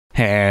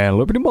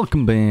Hello everybody,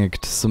 welcome back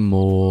to some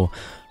more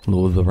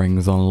Lord of the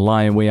Rings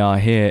Online. We are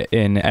here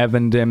in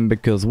Evendim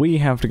because we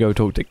have to go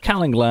talk to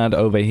Calenglad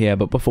over here,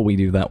 but before we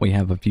do that we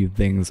have a few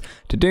things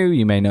to do.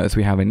 You may notice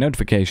we have a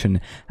notification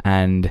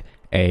and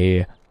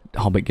a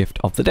Hobbit gift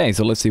of the day,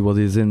 so let's see what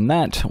is in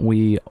that.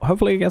 We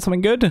hopefully get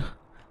something good.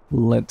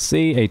 Let's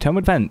see, a Tome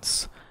of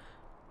Fence.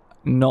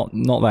 Not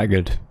that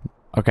good.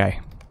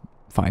 Okay.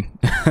 Fine.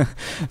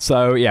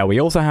 So yeah,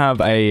 we also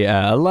have a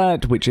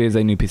alert, which is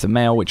a new piece of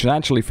mail, which is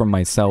actually from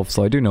myself,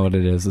 so I do know what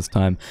it is this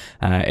time.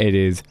 It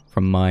is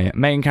from my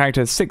main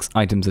character. 6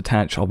 items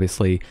attached,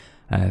 obviously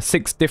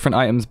 6 different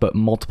items, but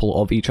multiple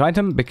of each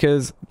item,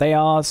 because they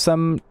are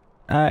some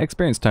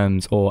experience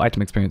tomes, or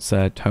item experience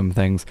tome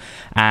things,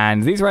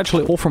 and these are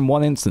actually all from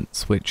one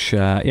instance, which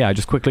yeah, I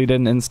just quickly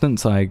did an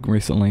instance. I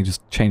recently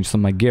just changed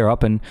some of my gear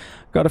up and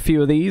got a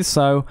few of these,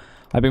 so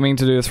I've been meaning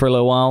to do this for a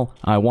little while.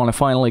 I want to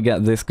finally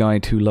get this guy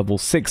to level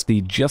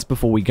 60 just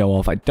before we go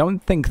off. I don't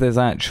think there's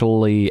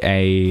actually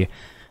a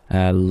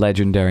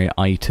legendary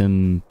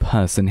item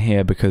person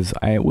here, because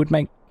it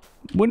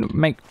wouldn't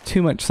make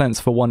too much sense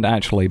for one to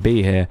actually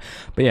be here.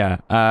 But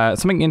yeah,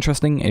 something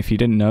interesting, if you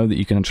didn't know, that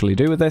you can actually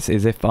do with this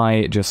is if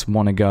I just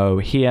want to go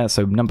here,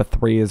 so number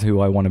 3 is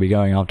who I want to be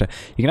going after,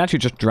 you can actually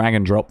just drag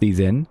and drop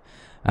these in,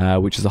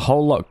 which is a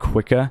whole lot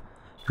quicker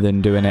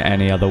than doing it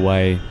any other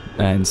way,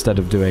 instead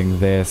of doing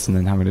this and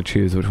then having to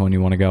choose which one you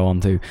want to go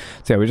on to.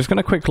 So yeah, we're just going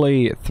to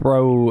quickly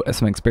throw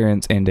some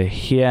experience into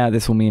here.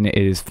 This will mean it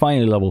is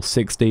finally level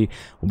 60.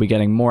 We'll be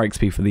getting more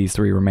XP for these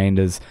 3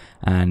 remainders,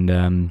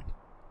 and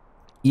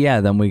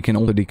yeah, then we can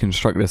also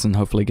deconstruct this and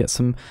hopefully get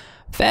some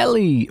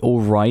fairly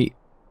alright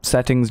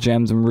settings,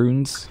 gems, and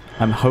runes.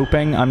 I'm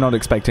hoping. I'm not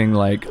expecting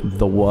like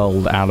the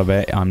world out of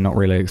it. I'm not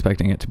really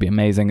expecting it to be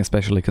amazing,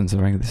 especially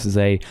considering this is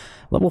a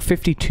level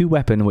 52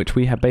 weapon, which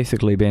we have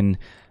basically been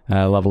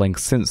leveling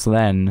since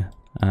then.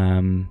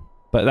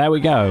 But there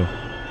we go.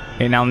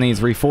 It now needs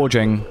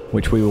reforging,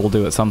 which we will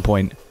do at some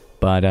point,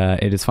 but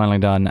it is finally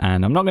done,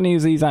 and I'm not going to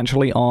use these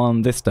actually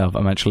on this stuff.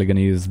 I'm actually going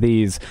to use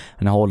these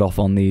and hold off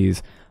on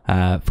these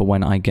for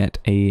when I get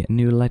a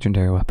new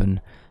legendary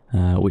weapon,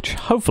 which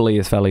hopefully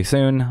is fairly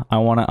soon. I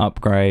want to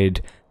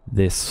upgrade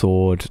this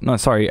sword, no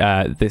sorry,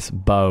 this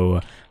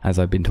bow, as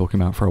I've been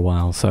talking about for a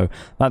while. So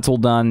that's all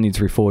done, needs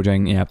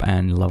reforging, yep,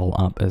 and level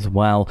up as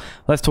well.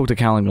 Let's talk to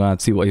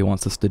Calenglad, see what he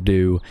wants us to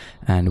do,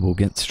 and we'll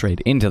get straight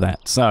into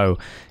that. So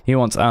he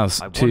wants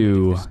us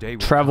to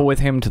travel with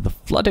him to the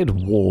Flooded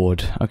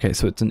Ward. Okay,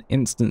 so it's an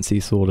instancy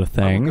sort of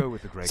thing.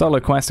 Solo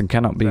quest and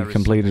cannot be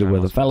completed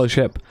with a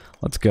fellowship.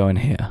 Let's go in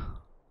here.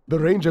 The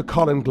ranger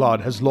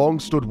Calenglad has long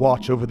stood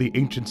watch over the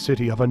ancient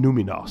city of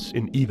Annúminas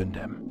in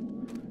Evendim.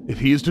 If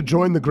he is to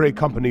join the Grey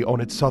Company on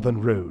its southern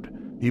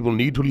road, he will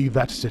need to leave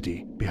that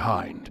city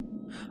behind.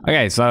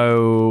 Okay,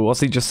 so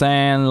what's he just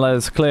saying?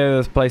 Let's clear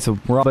this place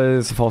of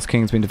robbers. The false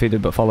king's been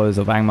defeated, but followers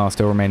of Angmar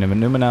still remain in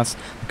Annúminas.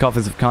 The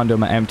coffers of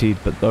Kandom are emptied,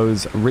 but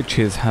those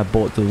riches have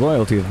bought the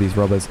loyalty of these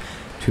robbers.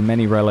 Too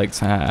many relics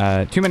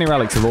have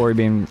already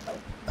been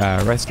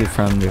wrested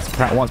from this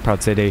once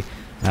proud city,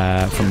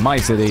 from my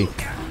city.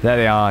 There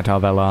they are,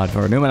 Tarvelard,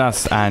 for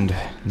Annúminas and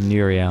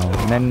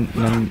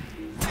Nuriel.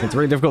 It's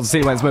really difficult to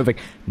see when it's moving.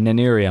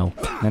 Nenuriel.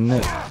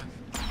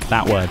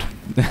 That word.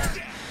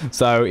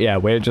 So yeah,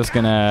 we're just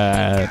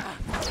gonna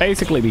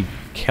basically be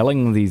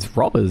killing these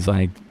robbers,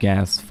 I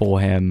guess,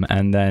 for him,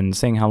 and then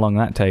seeing how long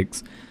that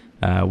takes.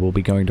 We'll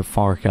be going to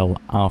Forochel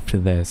after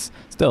this.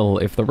 Still,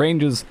 if the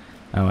rangers...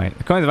 Oh wait,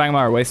 the coins of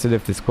Angmar are wasted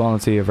if this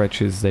quality of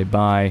riches they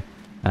buy.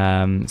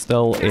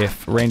 Still,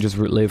 if rangers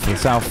live for the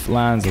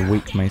Southlands, the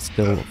weak may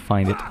still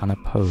find it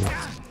unopposed.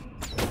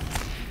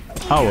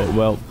 Oh,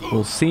 well,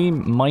 we'll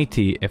seem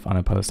mighty if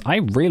unopposed. I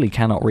really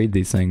cannot read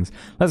these things.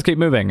 Let's keep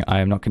moving.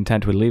 I am not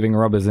content with leaving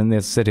robbers in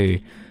this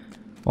city.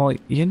 Well,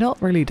 you're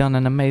not really done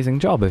an amazing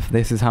job if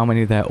this is how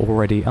many there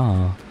already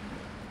are.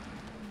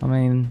 I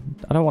mean,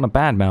 I don't want to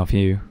badmouth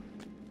you.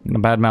 I'm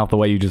going to badmouth the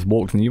way you just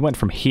walked, and you went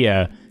from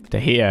here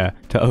to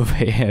over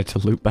here to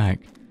loop back.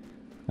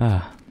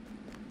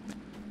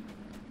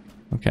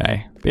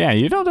 Okay. But yeah,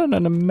 you've done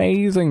an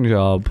amazing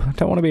job. I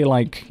don't want to be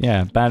like,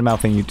 yeah,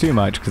 bad-mouthing you too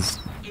much, because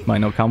you might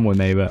not come with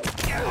me, but,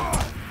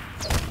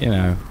 you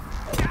know,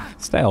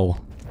 still,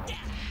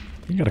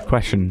 you gotta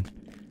question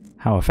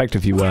how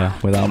effective you were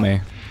without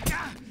me.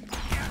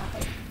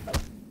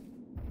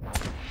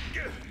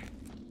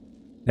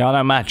 They are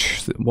no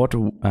match. What,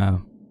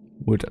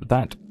 would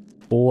that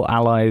all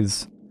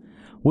allies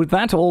of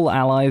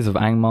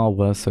Angmar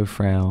were so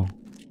frail?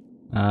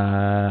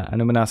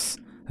 Annúminas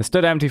has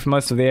stood empty for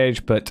most of the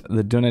age, but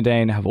the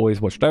Dunedain have always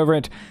watched over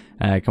it.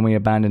 Can we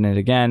abandon it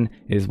again?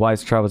 It is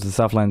wise to travel to the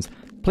Southlands.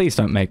 Please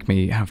don't make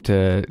me have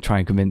to try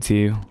and convince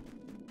you.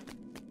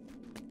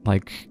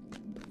 Like,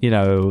 you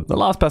know, the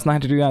last person I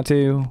had to do that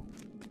to,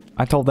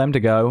 I told them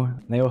to go.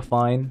 They were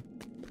fine.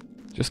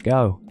 Just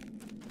go.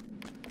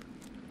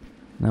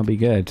 They'll be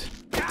good.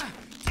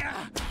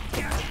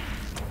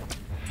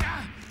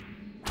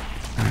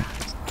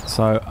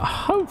 So,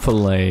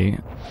 hopefully...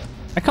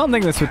 I can't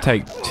think this would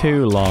take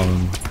too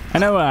long. I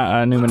know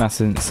Annúminas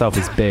itself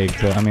is big,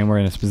 but I mean we're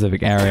in a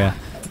specific area.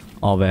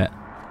 of it.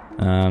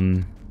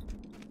 I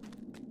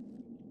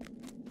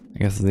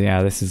guess,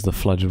 yeah, this is the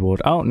flooded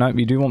ward. Oh, no,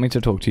 you do want me to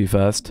talk to you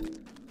first.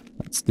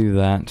 Let's do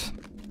that.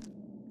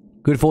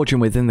 Good fortune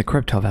within the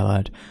crypt, I've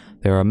heard.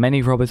 There are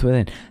many robbers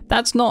within.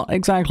 That's not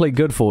exactly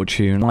good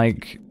fortune.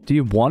 Like, do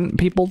you want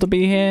people to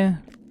be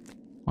here?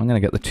 I'm gonna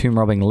get the tomb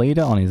robbing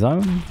leader on his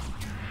own.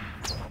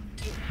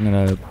 I'm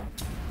gonna...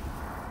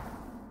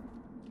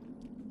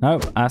 No,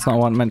 that's not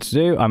what I meant to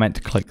do. I meant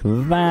to click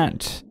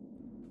that.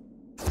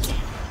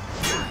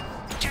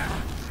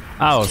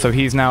 Oh, so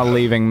he's now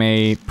leaving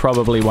me.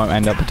 Probably won't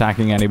end up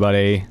attacking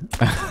anybody.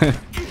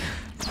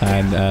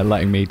 And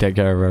letting me take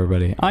care of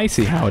everybody. I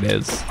see how it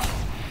is.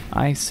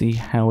 I see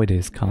how it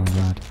is,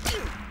 Conrad.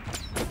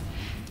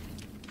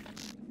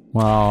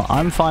 Well,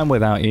 I'm fine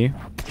without you.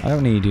 I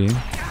don't need you.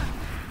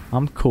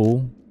 I'm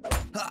cool.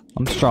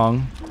 I'm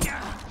strong.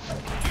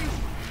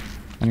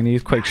 I'm gonna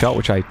use quick shot,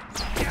 which I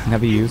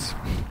never use.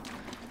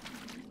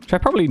 Which I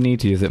probably need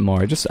to use it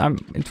more.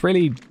 It's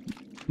really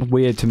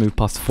weird to move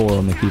past 4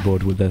 on the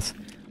keyboard with this.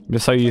 I'm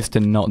just so used to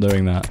not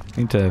doing that.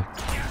 I need to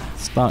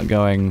start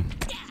going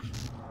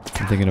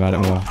and thinking about it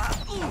more.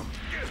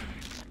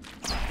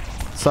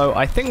 So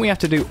I think we have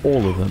to do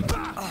all of them.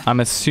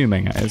 I'm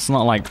assuming. It's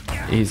not like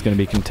he's going to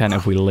be content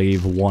if we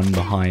leave one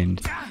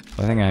behind.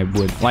 I think I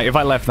would. Like, if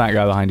I left that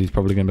guy behind, he's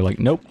probably going to be like,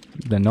 nope,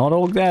 they're not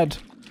all dead.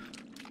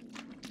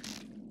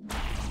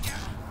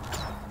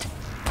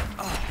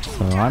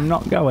 So I'm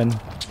not going.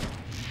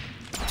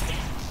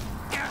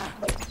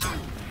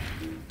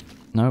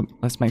 Nope,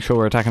 let's make sure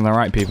we're attacking the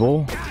right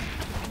people.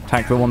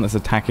 Attack the one that's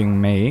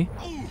attacking me.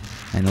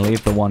 And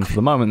leave the one for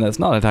the moment that's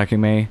not attacking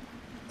me,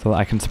 so that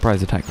I can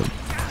surprise attack them.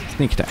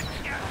 Sneak attack.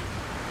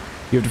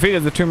 You've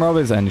defeated the tomb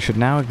robbers and should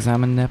now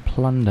examine their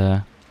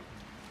plunder.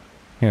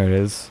 Here it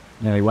is.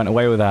 Nearly went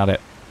away without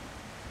it.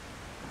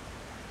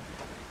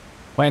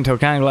 Wait until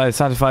Canglad is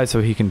satisfied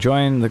so he can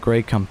join the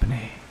Grey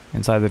Company.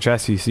 Inside the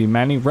chest you see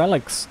many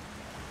relics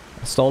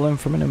stolen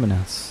from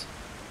Annúminas.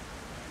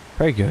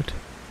 Very good.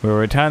 We will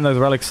return those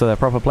relics to their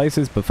proper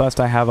places, but first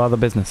I have other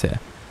business here.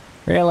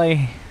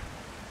 Really?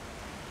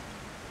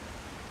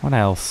 What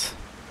else?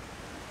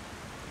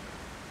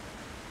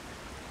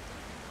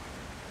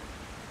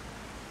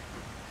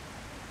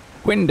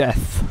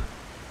 Gwyndeath.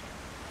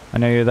 I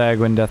know you're there,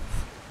 Gwyndeath.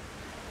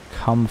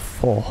 Come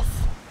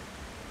forth.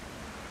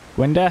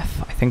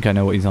 Gwyndeath? I think I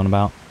know what he's on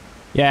about.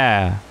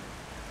 Yeah.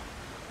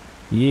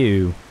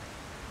 You.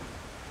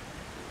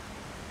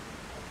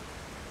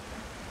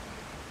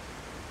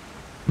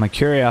 My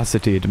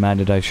curiosity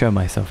demanded I show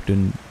myself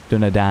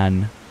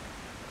Dunadan.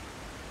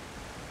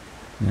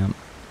 Yeah.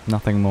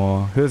 Nothing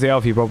more. Who's the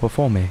elf you brought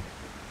before me?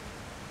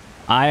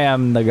 I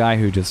am the guy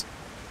who just,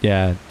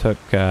 yeah, took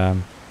care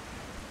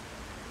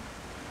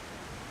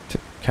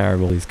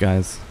of all these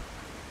guys.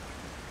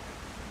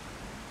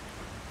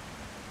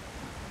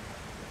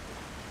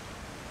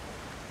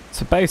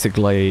 So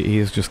basically,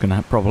 he's just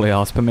gonna probably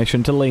ask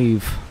permission to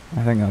leave.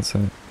 I think that's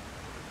it.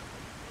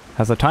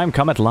 Has the time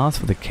come at last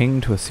for the king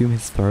to assume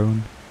his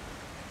throne?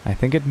 I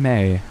think it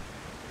may.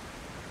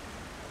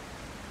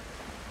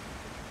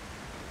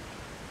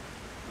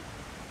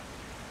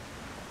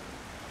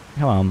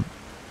 Come on.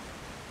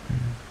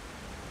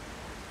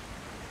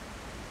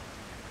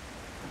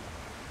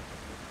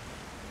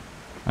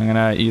 I'm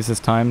gonna use this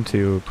time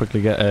to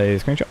quickly get a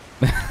screenshot.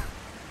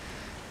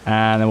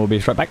 And then we'll be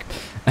straight back.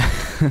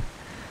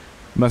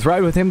 Must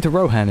ride with him to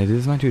Rohan, it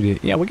is my duty.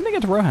 Yeah, we're gonna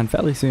get to Rohan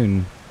fairly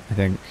soon, I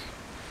think.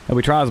 There'll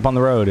be trials upon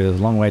the road, it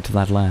is a long way to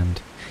that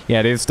land.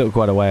 Yeah, it is still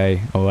quite a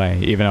way away,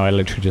 even though I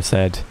literally just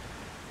said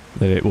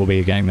that it will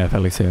be getting there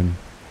fairly soon.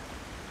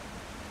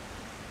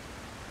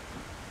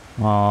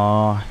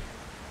 Aww.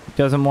 He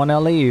doesn't want to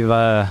leave,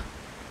 Good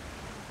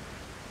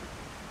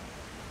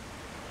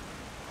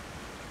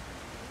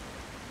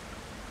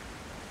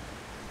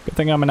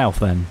thing I'm an elf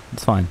then,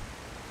 it's fine.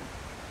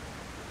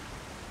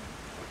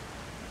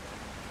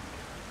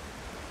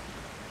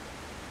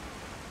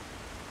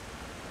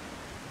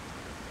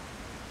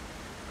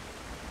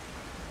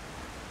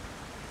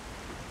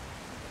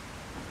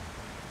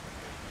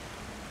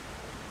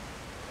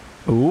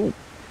 Ooh.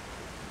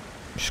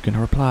 Just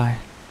gonna reply.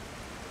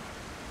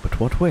 But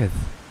what with?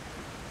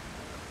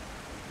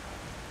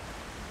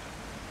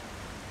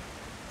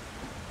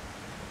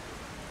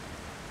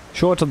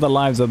 Short of the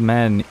lives of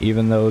men,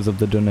 even those of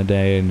the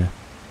Dunedain.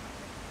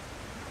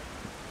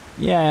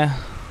 Yeah.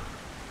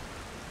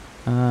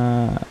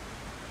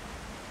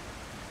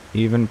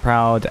 Even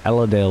proud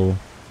Elendil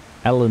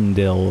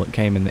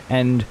came in the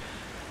end,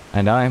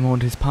 and I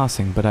mourned his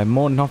passing, but I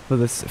mourned not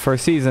for a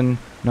season,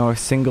 nor a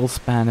single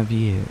span of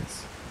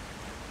years.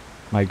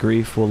 My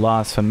grief will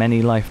last for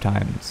many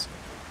lifetimes.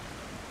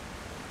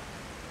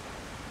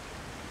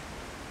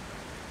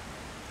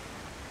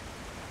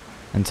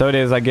 And so it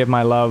is I give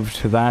my love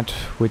to that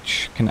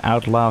which can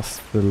outlast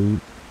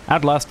the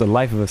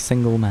life of a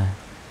single man.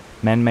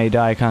 Men may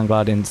die,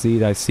 Canglad,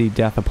 indeed I see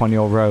death upon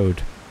your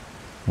road.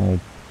 Well,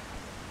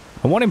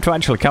 I want him to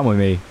actually come with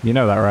me, you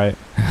know that, right?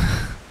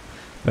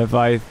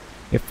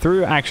 If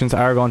through actions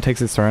Aragorn takes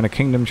his throne, a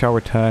kingdom shall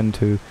return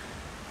to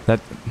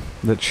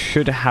that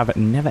should have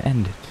never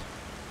ended.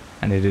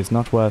 And it is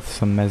not worth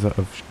some measure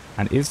of...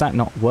 And is that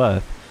not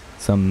worth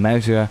some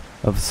measure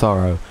of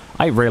sorrow?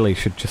 I really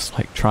should just,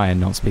 like, try and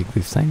not speak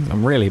these things.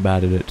 I'm really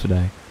bad at it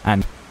today.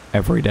 And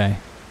every day.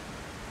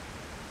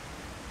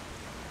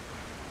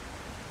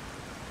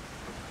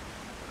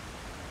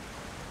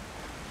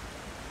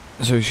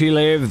 So she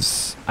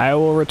lives. I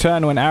will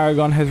return when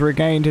Aragon has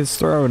regained his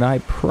throne, I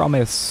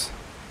promise.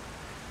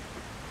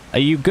 Are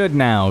you good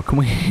now? Can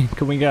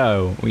we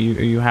go? Are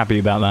you happy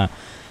about that?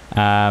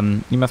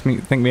 You must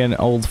think me an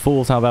old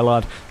fool,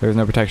 Salvelard. There is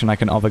no protection I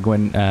can offer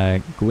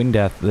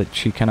Gwyneth that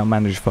she cannot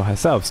manage for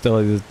herself. Still,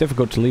 it is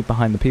difficult to leave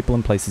behind the people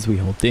and places we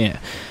hold dear.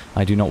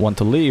 I do not want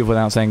to leave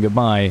without saying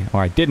goodbye, or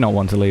I did not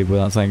want to leave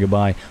without saying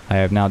goodbye. I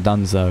have now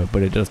done so,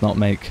 but it does not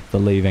make the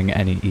leaving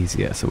any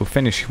easier. So we'll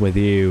finish with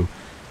you,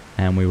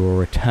 and we will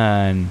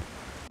return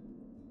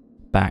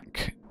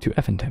back to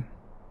Evendem.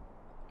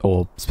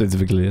 Or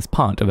specifically this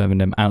part of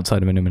Evendem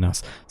outside of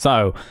Annúminas.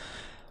 So...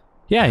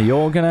 yeah,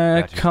 you're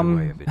gonna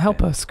come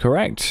help us,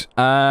 correct?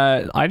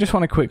 I just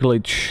want to quickly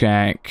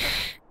check.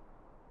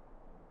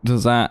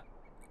 Does that...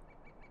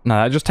 no,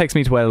 that just takes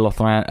me to where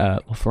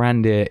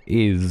Lothrandir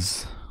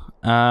is.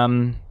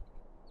 I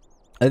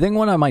think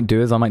what I might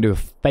do is I might do a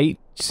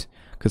Fate,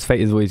 because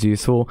Fate is always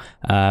useful.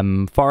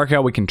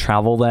 Forochel, we can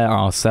travel there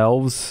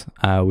ourselves.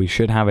 We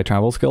should have a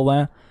travel skill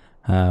there.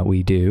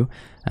 We do.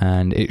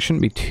 And it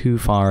shouldn't be too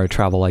far a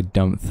travel, I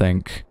don't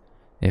think.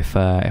 If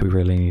we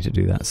really need to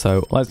do that.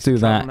 So let's do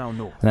that.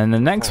 And then the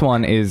next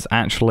one is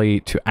actually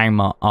to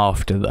Angmar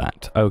after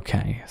that.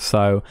 Okay,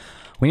 so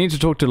we need to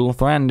talk to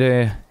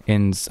Lothrandir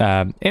in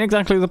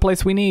exactly the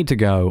place we need to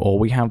go, or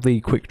we have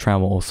the quick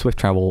travel or swift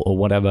travel or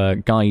whatever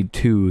guide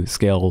to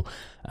skill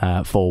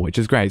for, which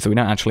is great. So we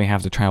don't actually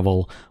have to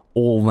travel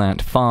all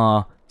that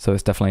far, so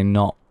it's definitely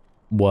not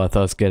worth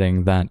us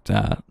getting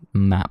that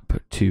map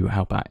to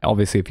help out.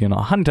 Obviously, if you're not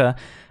a hunter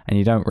and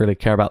you don't really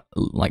care about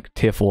like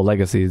tier 4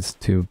 legacies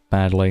too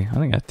badly, I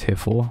think they're tier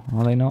 4,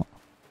 are they not?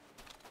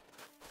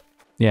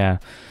 Yeah,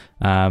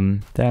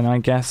 then I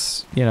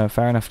guess, you know,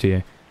 fair enough to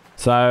you.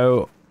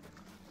 So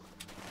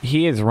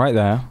he is right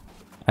there.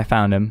 I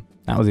found him.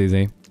 That was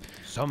easy.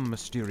 Some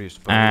mysterious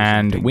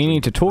and we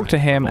need to talk to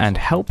him and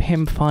help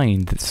him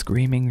find the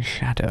Screaming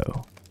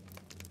Shadow.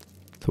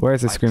 So where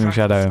is the Screaming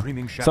Shadow?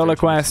 Solo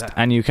quest,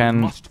 and you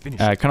can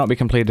cannot be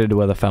completed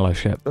with a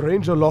fellowship.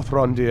 Ranger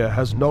Lothrandir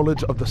has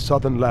knowledge of the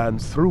southern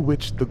lands through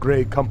which the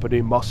Grey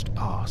Company must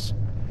pass.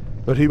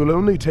 But he will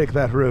only take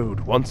that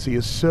road once he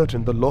is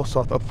certain the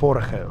Losoth of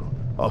Forochel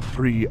are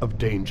free of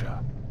danger.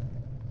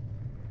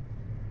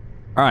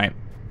 Alright.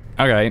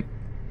 Okay.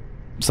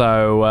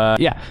 So,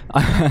 yeah.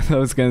 I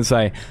was going to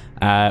say,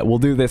 we'll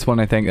do this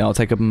one, I think. That'll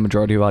take up a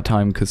majority of our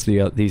time, because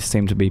these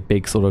seem to be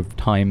big sort of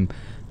time...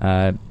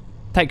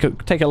 Take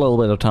a little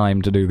bit of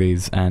time to do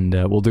these, and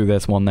we'll do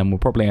this one, then we'll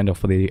probably end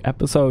off with the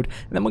episode,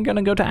 and then we're going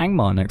to go to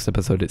Angmar next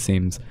episode, it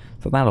seems.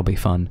 So that'll be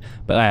fun.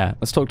 But yeah,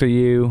 let's talk to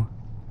you,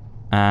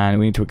 and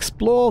we need to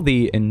explore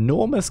the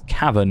enormous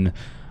cavern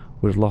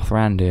with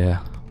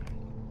Lothrandir.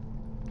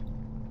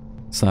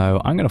 So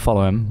I'm going to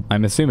follow him.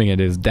 I'm assuming it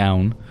is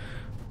down,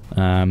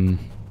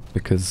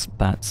 because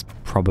that's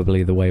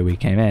probably the way we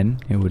came in.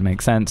 It would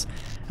make sense.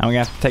 And we're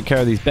going to have to take care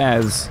of these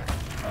bears.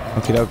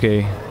 Okie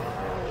dokie.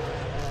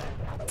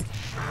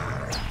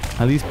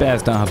 Now, these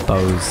bears don't have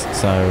bows,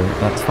 so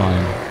that's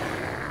fine.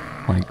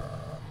 Like,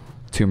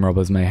 tomb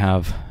robbers may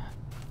have.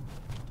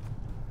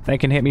 If they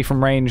can hit me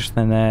from range,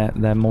 then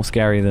they're more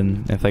scary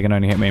than if they can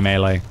only hit me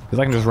melee, because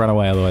I can just run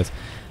away otherwise.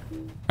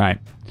 Right.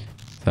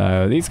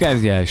 So these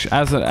guys, yeah,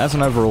 as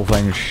an overall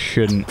thing,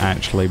 shouldn't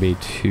actually be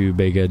too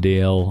big a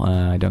deal.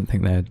 I don't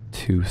think they're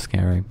too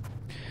scary,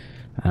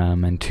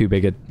 and too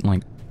big a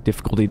like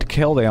difficulty to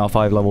kill. They are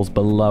 5 levels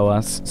below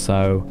us,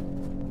 so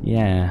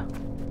yeah.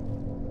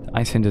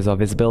 Ice hinders our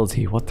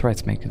visibility. What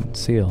threats may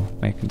conceal?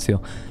 I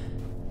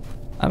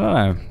don't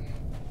know.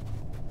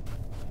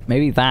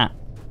 Maybe that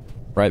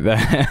right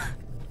there.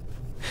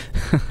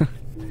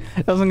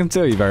 It doesn't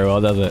conceal you very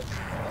well, does it?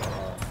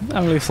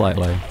 Only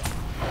slightly.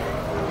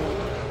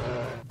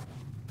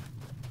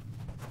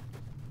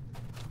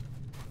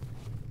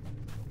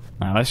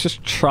 Now let's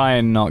just try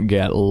and not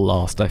get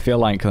lost. I feel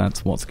like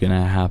that's what's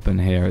gonna happen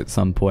here at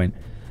some point.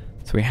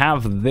 So we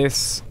have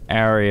this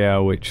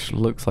area which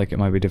looks like it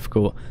might be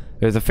difficult.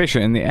 There's a fissure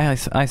in the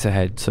ice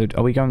ahead, so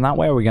are we going that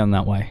way or are we going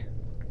that way?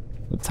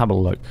 Let's have a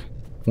look.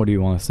 What do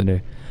you want us to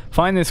do?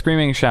 Find the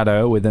Screaming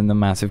Shadow within the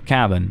massive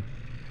cavern.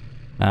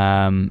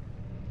 Cross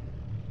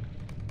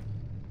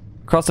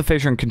the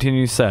fissure and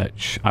continue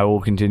search. I will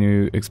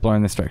continue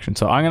exploring this direction.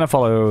 So I'm going to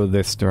follow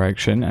this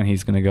direction, and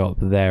he's going to go up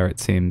there, it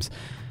seems.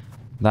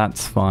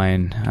 That's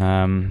fine.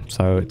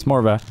 So it's more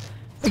of a,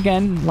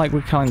 again, like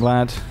with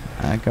Callinglad,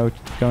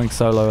 going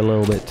solo a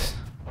little bit.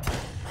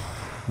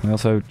 We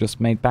also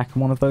just made back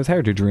one of those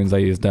heritage runes I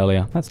used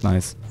earlier. That's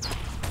nice.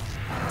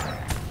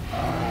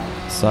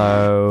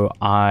 So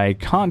I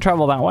can't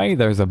travel that way.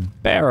 There's a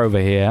bear over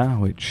here,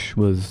 which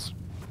was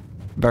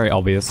very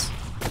obvious.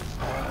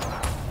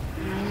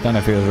 Don't know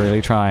if he was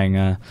really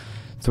trying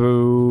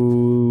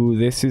So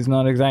this is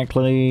not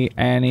exactly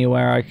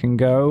anywhere I can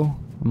go.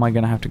 Am I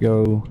gonna have to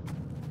go...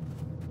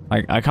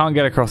 I can't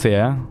get across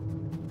here.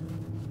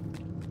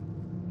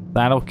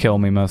 That'll kill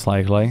me most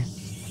likely. Is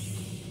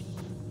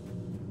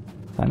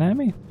that an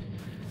enemy?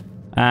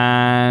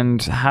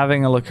 And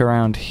having a look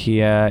around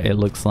here, it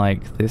looks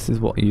like this is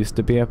what used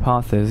to be a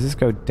path. Does this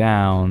go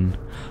down?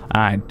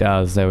 Ah, it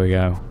does. There we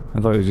go.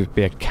 I thought it would just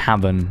be a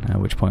cavern, at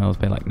which point I was a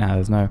bit like, nah,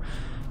 there's no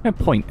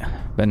point.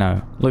 But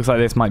no, looks like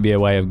this might be a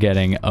way of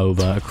getting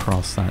over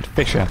across that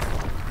fissure.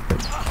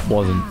 That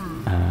wasn't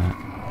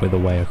with a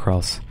way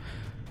across.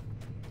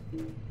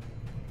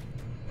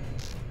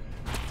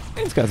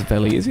 These guys are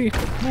fairly easy.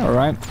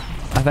 Alright,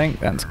 I think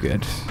that's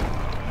good.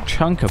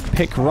 Chunk of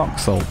pink rock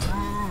salt.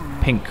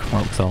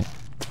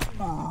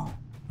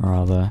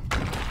 Rather.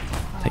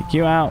 Take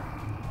you out.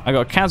 I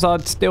got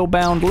Khazard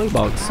steel-bound loot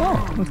box.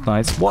 Oh, that's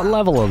nice. What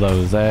level are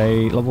those?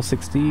 A level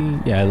 60?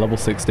 Yeah, level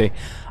 60.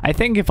 I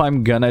think if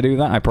I'm gonna do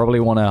that, I probably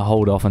want to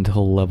hold off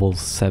until level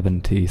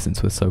 70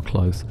 since we're so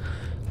close.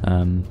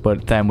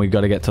 But then we've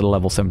got to get to the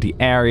level 70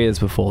 areas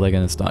before they're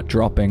going to start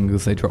dropping,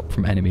 because they drop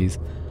from enemies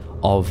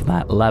of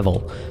that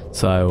level.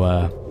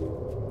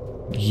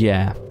 So,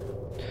 yeah.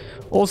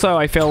 Also,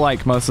 I feel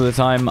like most of the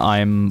time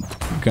I'm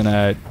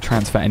gonna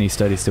transfer any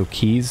sturdy steel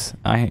keys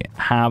I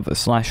have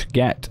 /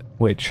 get,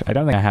 which I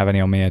don't think I have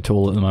any on me at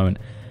all at the moment,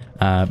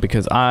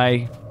 because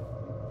I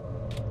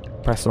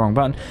pressed the wrong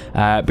button,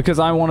 because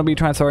I want to be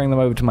transferring them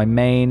over to my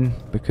main,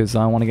 because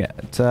I want to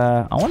get,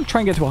 I want to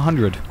try and get to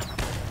 100.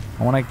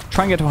 I want to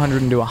try and get to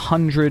 100 and do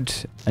 100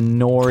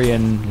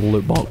 Anorian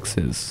loot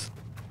boxes,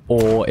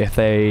 or if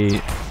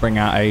they bring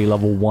out a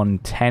level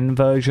 110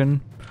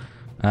 version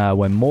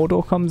when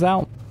Mordor comes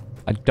out.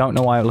 I don't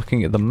know why I'm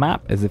looking at the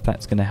map as if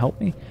that's going to help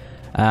me.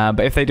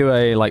 But if they do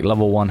a like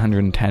level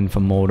 110 for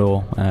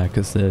Mordor,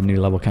 because the new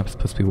level cap is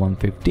supposed to be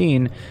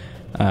 115,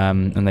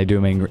 and they do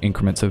them in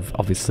increments of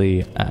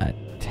obviously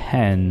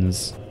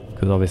 10s,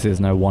 because obviously there's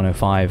no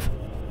 105,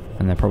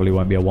 and there probably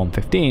won't be a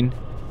 115.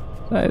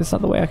 So is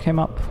that the way I came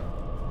up?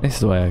 This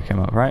is the way I came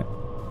up, right?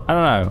 I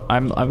don't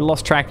know. I've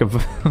lost track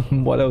of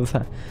what I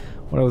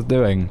was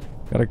doing.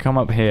 Got to come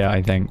up here,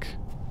 I think.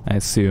 I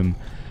assume.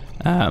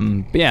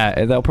 But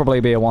yeah, there'll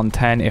probably be a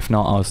 110, if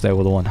not I'll stay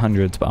with the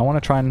 100s, but I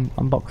want to try and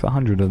unbox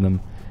 100 of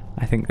them.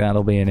 I think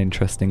that'll be an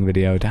interesting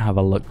video to have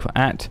a look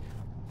at.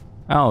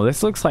 Oh,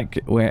 this looks like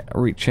we're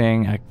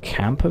reaching a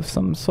camp of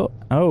some sort.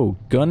 Oh,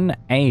 Gun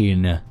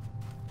Ain.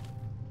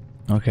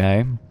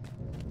 Okay.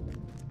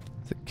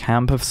 It's a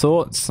camp of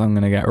sorts. I'm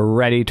gonna get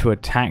ready to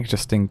attack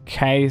just in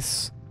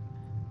case.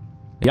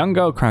 A young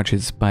girl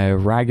crouches by a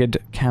ragged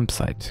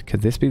campsite.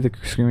 Could this be the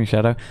Screaming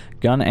Shadow?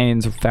 Gun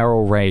Ain's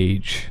feral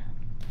rage.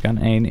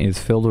 Gun Ain is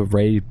filled with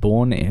rage,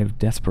 born of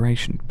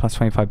desperation. Plus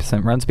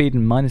 25% run speed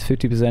and minus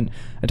 50%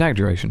 attack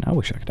duration. I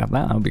wish I could have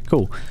that. That would be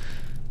cool.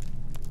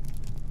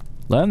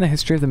 Learn the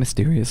history of the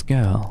mysterious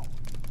girl.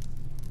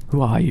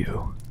 Who are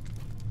you?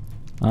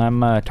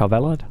 I'm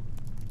Tar-Velard.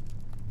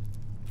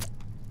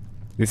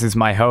 This is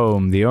my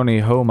home, the only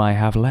home I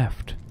have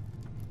left.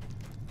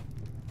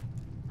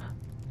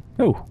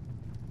 Oh,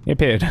 he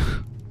appeared.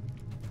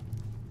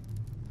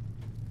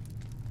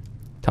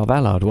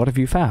 Tar-Velard, what have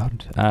you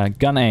found?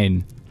 Gun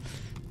Ain.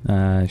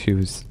 She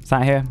was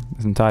sat here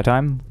this entire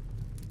time.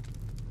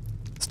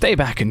 Stay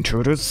back,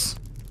 intruders.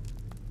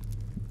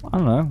 I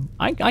don't know.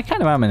 I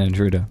kind of am an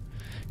intruder.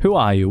 Who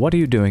are you? What are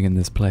you doing in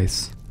this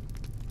place?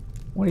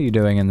 What are you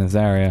doing in this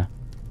area?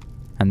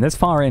 And this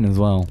far in as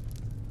well.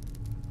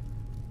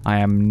 I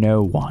am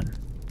no one.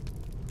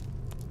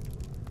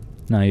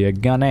 No, you're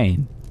Gun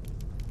Ain.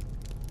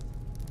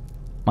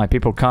 My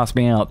people cast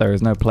me out. There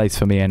is no place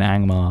for me in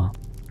Angmar.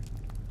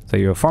 So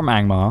you're from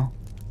Angmar.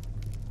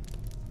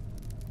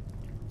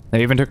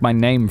 They even took my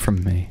name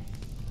from me.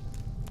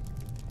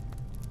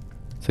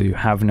 So you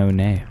have no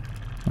name.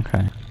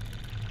 Okay.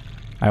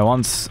 I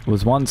was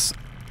once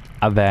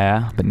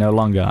Aver, but no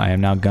longer. I am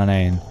now Gun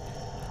Ain.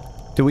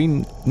 Do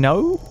we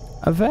know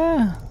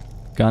Aver?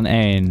 Gun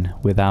Ain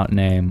without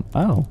name.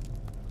 Oh.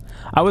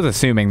 I was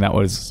assuming that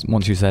was,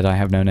 once you said I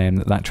have no name,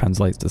 that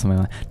translates to something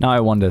like... Now I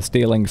wonder,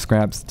 stealing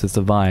scraps to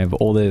survive,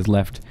 all that is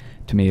left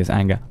to me is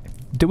anger.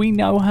 Do we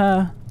know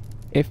her?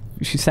 If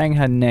she's saying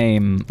her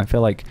name, I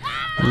feel like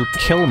it will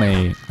kill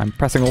me. I'm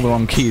pressing all the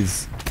wrong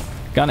keys.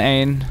 Gun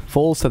Ain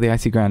falls to the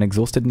icy ground,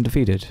 exhausted and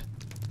defeated.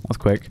 That was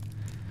quick.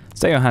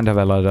 Stay your hand,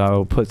 Tar-Velard. I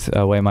will put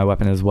away my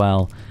weapon as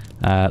well.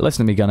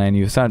 Listen to me, Gun Ain.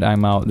 You served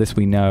Angmar, this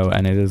we know,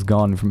 and it has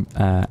gone from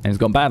it's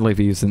gone badly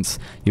for you since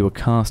you were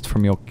cast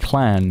from your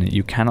clan.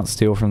 You cannot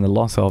steal from the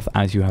loss of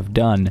as you have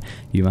done.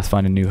 You must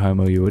find a new home,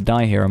 or you will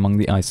die here among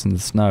the ice and the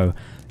snow.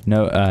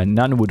 No,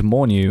 none would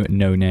mourn you,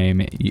 no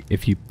name,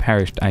 if you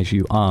perished as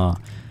you are.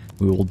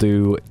 We will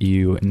do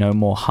you no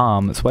more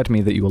harm. Swear to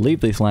me that you will leave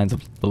these lands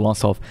of the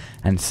loss of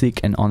and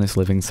seek an honest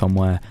living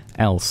somewhere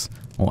else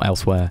or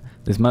elsewhere.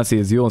 This mercy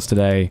is yours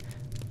today.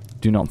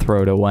 Do not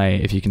throw it away.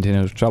 If you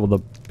continue to trouble the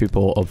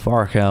people of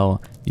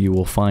Forochel, you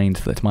will find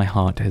that my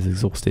heart has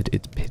exhausted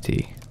its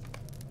pity.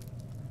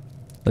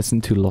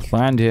 Listen to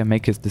Lothrandir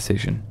make his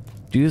decision.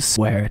 Do you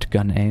swear it,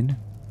 Gun Ain?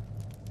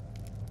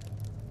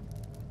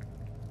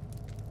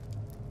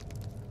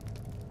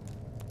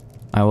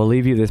 I will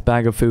leave you this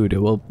bag of food. It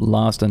will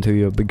last until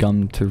you have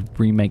begun to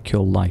remake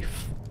your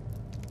life.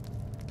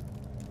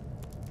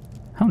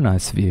 How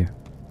nice of you.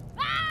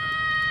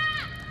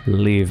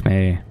 Leave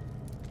me.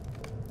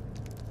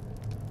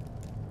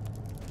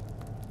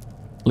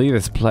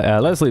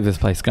 Let's leave this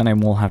place.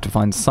 Gunnaim will have to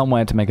find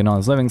somewhere to make an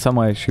honest living,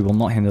 somewhere she will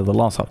not hinder the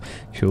loss of.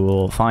 She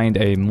will find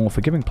a more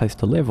forgiving place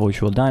to live, or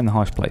she will die in the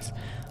harsh place.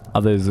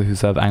 Others who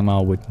serve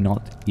Angmar would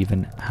not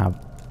even have...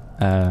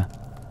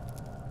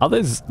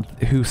 Others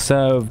who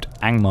served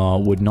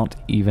Angmar would not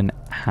even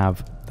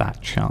have that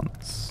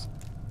chance.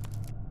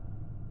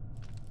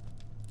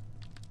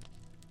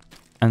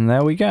 And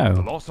there we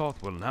go.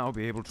 Will now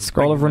be able to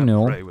Scroll of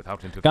Renewal.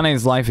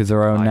 Gunnaim's life is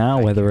her own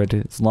now. Whether it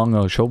is long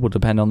or short will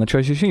depend on the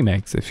choices she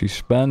makes. If she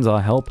spurns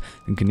our help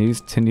and continues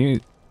to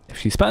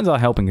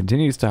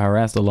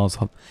harass the Lost,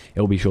 it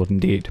will be short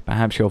indeed.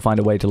 Perhaps she'll find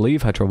a way to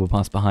leave her troubled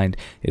past behind.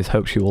 It is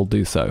hoped she will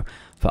do so.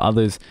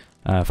 Otherwise,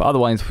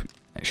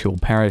 she will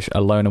perish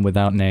alone and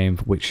without name,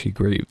 for which she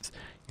grieves.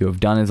 You have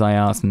done as I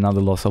asked, and now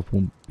the Lost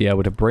will be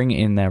able to bring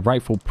in their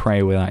rightful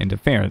prey without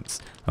interference.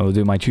 I will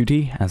do my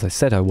duty, as I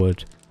said I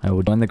would. I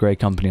will join the Grey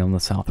Company on the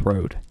South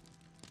Road.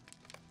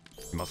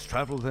 You must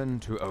travel then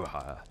to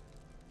Ohire.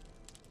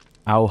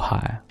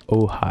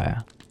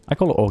 Ohire. I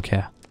call it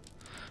Orkir.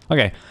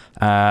 Okay,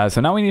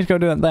 so now we need to go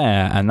do it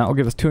there, and that will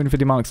give us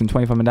 250 marks and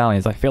 25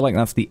 medallions. I feel like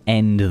that's the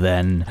end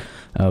then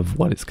of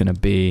what it's going to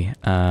be.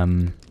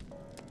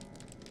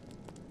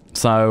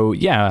 So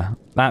yeah,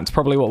 that's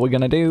probably what we're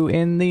going to do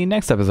in the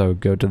next episode.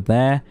 Go to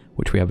there,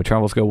 which we have a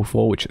travel skill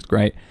for, which is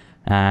great.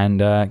 And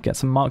get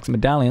some marks and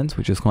medallions,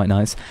 which is quite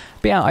nice.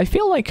 But yeah, I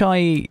feel like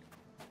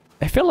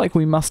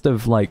we must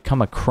have like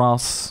come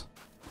across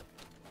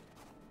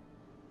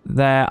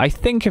there. I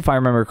think if I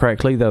remember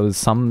correctly, there was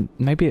some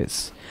maybe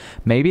it's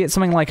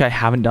something like I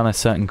haven't done a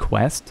certain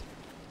quest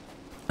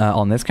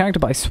on this character,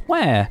 but I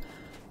swear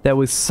there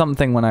was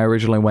something when I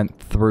originally went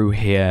through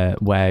here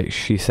where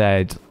she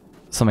said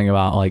something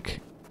about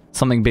like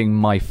something being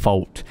my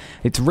fault.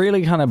 It's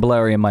really kind of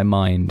blurry in my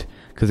mind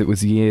because it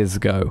was years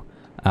ago.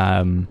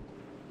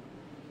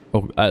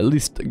 Or at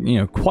least, you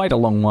know, quite a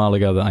long while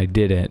ago that I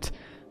did it.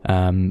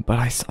 But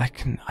I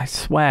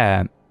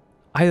swear,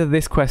 either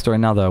this quest or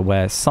another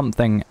where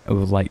something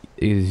was like,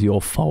 is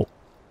your fault.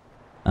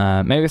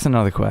 Maybe it's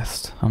another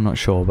quest. I'm not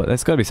sure, but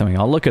there's got to be something.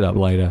 I'll look it up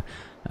later.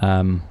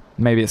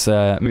 Maybe it's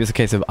a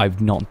case of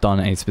I've not done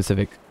a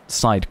specific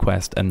side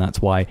quest, and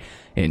that's why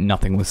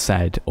nothing was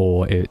said.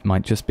 Or it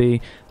might just be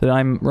that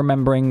I'm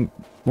remembering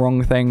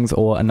wrong things,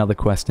 or another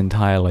quest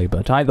entirely.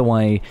 But either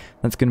way,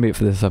 that's going to be it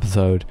for this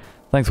episode.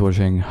 Thanks for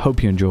watching,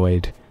 hope you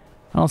enjoyed,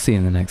 and I'll see you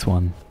in the next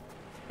one.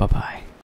 Bye-bye.